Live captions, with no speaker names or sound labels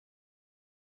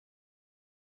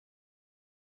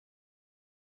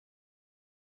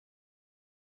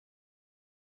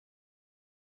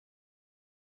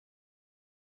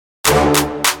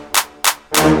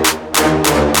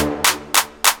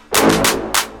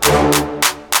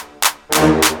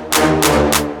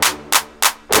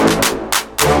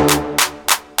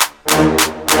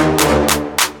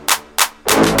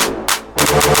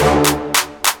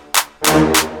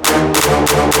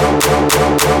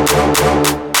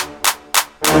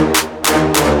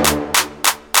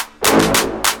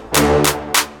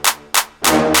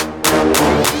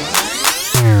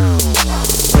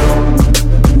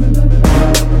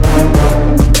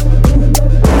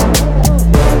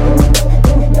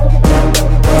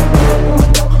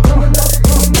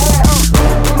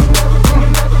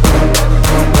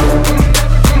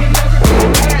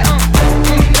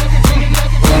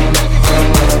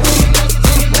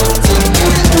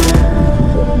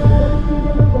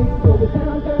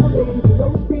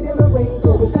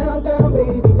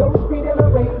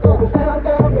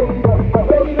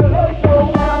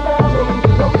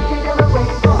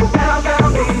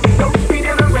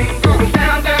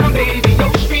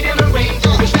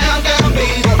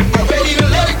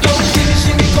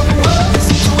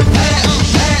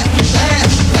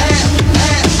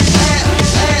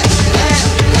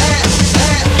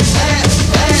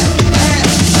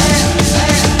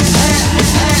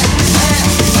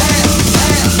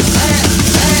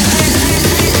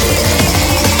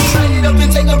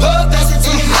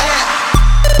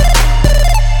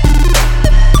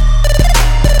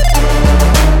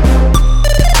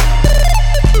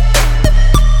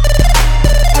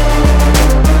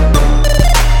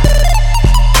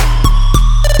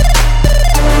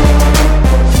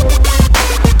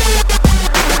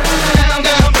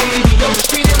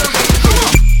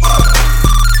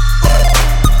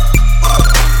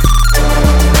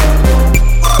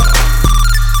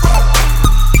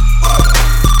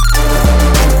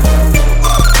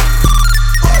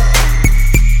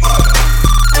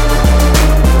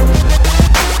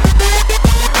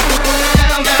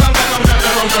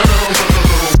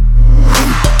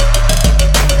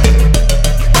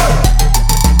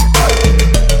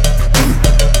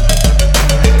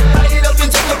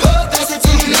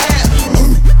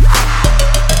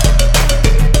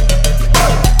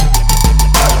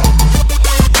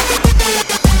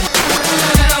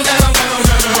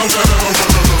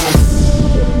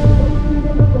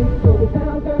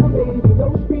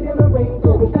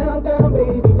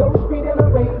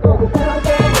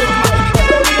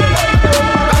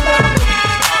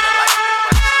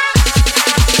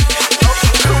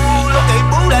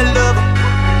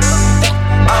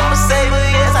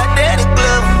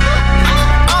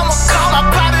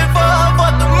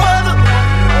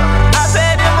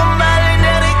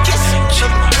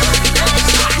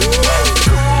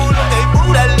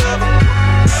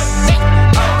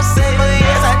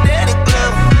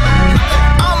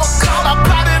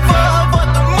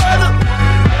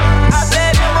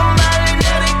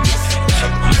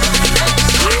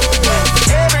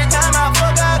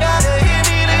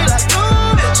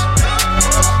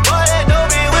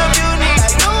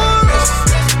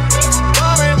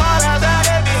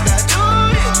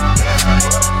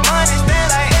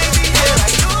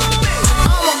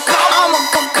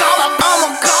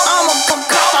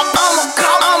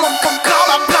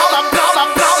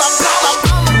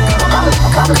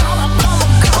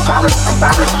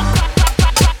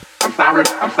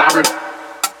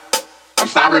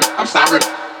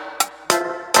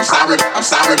sorry, I'm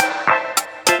sorry.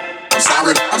 I'm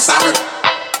sorry, I'm sorry.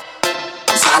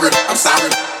 I'm sorry, I'm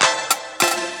sorry.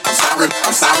 I'm sorry,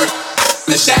 I'm sorry.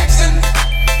 Miss Jackson.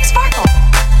 Sparkle.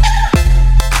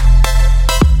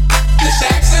 Miss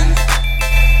Jackson.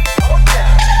 Oh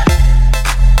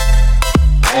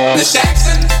yeah. Miss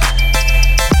Jackson.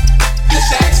 Miss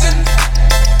Jackson.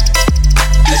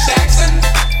 Miss Jackson.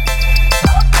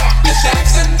 Miss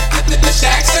Jackson. Miss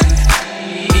Jackson.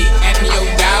 Me and your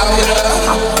daughter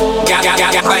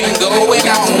got things going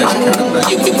on.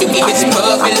 You can give it some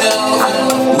puppy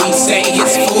love. We say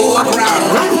it's foreground.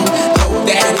 Hope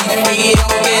that we feel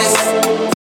this.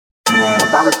 I'm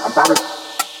sorry. I'm sorry.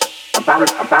 I'm sorry.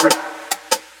 I'm sorry.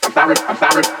 I'm sorry. I'm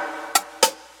sorry.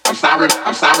 I'm sorry.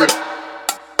 I'm sorry.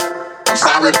 I'm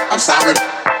sorry. I'm sorry.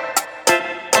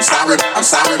 I'm sorry. I'm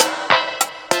sorry.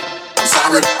 I'm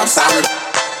sorry. I'm sorry.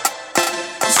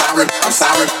 I'm sorry. I'm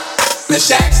sorry. Miss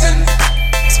Jackson.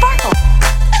 Sparkle.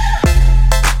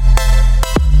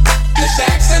 Miss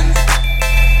Jackson.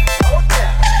 Oh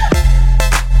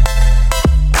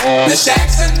yeah. Miss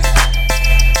Jackson.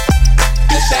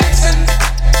 Miss Jackson.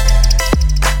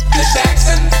 Miss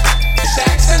Jackson. Miss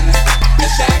Jackson.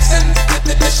 Miss Jackson.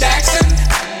 Miss Jackson.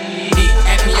 Me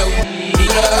and your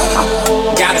dealer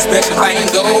got a special thing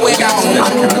going on.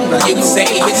 You can say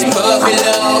it's puppy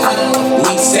love.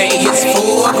 We say it's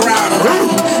foreground.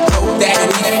 Hope that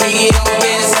we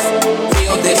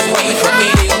feel this way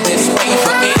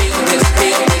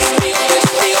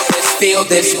feel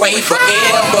this way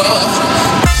forever.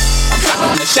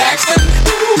 Miss Jackson,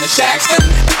 Miss Jackson,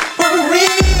 for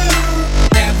real.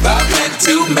 Never meant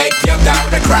to make your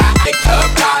daughter cry.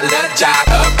 Apologize,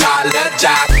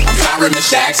 apologize. I'm sorry, Miss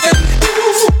Jackson.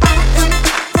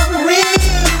 For real.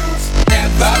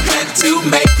 Never meant to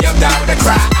make your daughter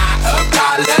cry. I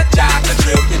apologize a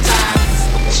trillion times.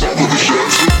 Sorry, Miss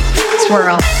Jackson.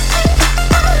 Swirl.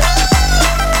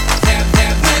 Never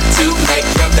meant to make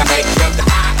your daughter.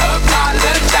 I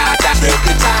apologize a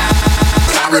trillion times.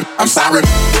 Sorry, I'm sorry.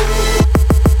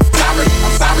 Sorry,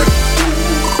 I'm sorry.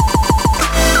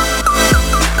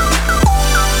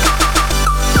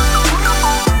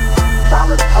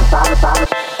 Sorry, I'm sorry, sorry.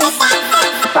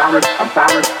 Sorry, I'm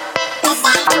sorry.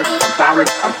 Sorry,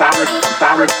 I'm sorry, I'm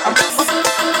sorry.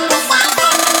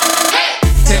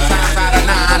 10 times out of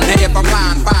 9, if I'm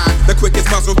lying, fine. The quickest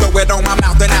muzzle, throw it on my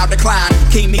mouth and I'll decline.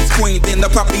 King meets queen, then the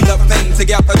puppy love thing.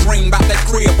 Together dream about that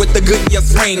crib with the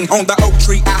goodness ring. On the oak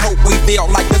tree, I hope we feel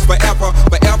like this forever.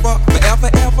 Forever, forever,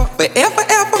 ever, forever,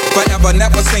 ever. Forever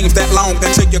never seems that long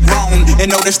until you're grown.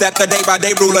 And notice that the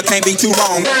day-by-day ruler can't be too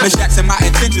wrong. Miss Jackson, my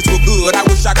intentions were good. I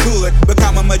wish I could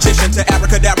become a magician to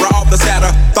abracadabra off the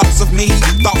Saturn. Thoughts of me,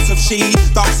 thoughts of she,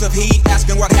 thoughts of he.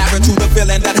 Asking what happened to the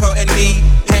feeling that her and me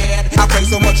had. I pray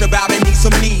so much about it, need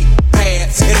some knee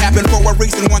pads. It happened for a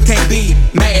reason, one can't be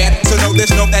mad. So know this,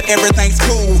 know that everything's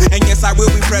cool. And yes, I will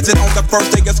be present on the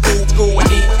first day of school.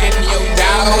 Me and your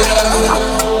daughter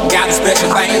got a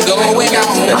special thing going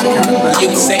on.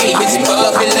 You say it's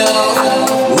puppy love,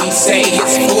 we say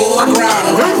it's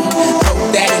foreground. Hope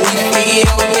that we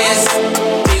feel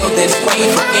this way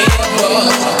forever.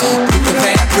 You can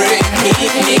plan pretty,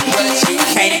 but you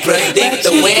can't predict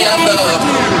the weather.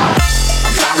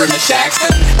 I'm sorry, Miss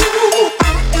Jackson.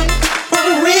 For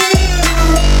real.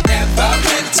 Never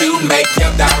meant to make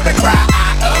your daughter cry.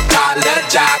 I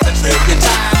apologize a trillion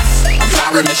times. I'm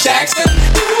sorry, Miss Jackson.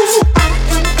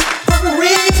 For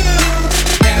real.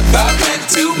 Never meant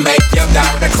to make your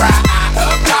daughter cry.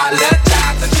 I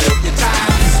apologize a trillion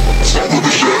times. Sorry,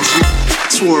 Miss Jackson.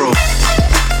 Swirl.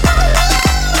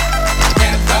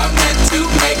 Never meant to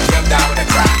make your daughter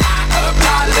cry. I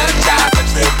apologize a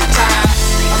trillion times.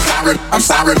 I'm sorry, I'm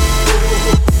sorry.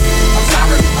 I'm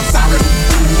sorry, I'm sorry.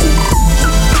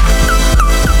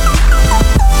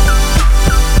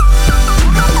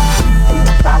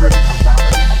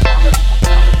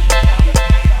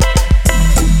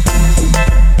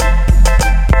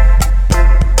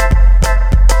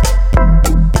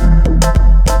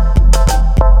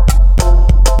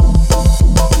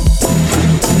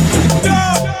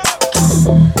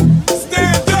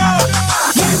 Stand up!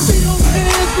 Let me see those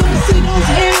hands, let me see those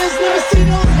hands, let me see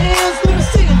those hands.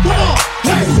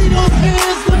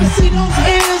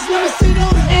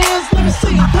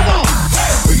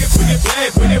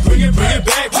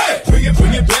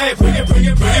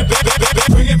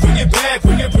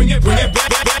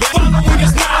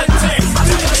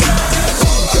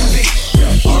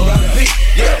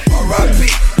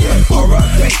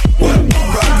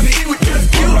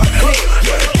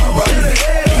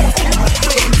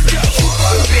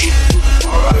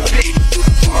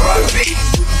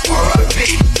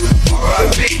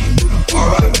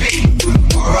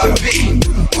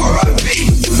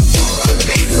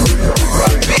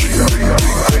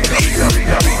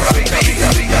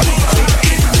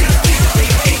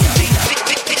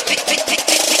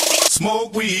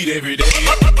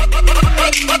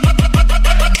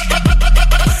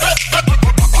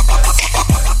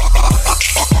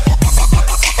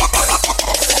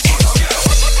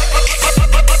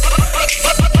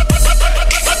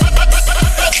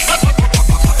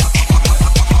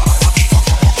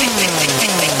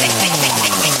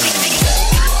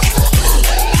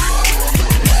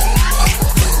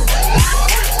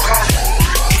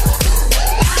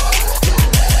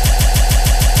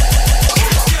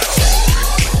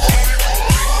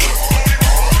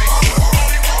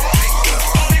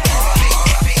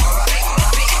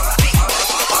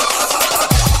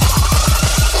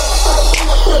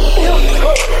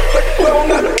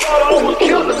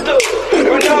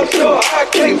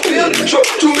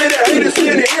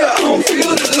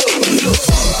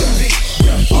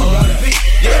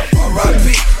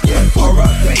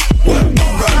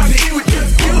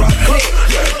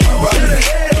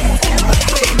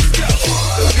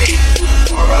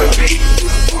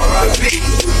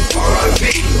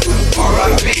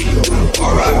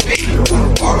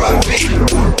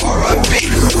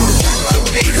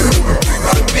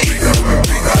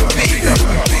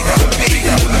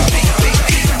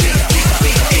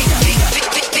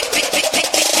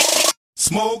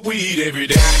 smoke weed every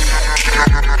day.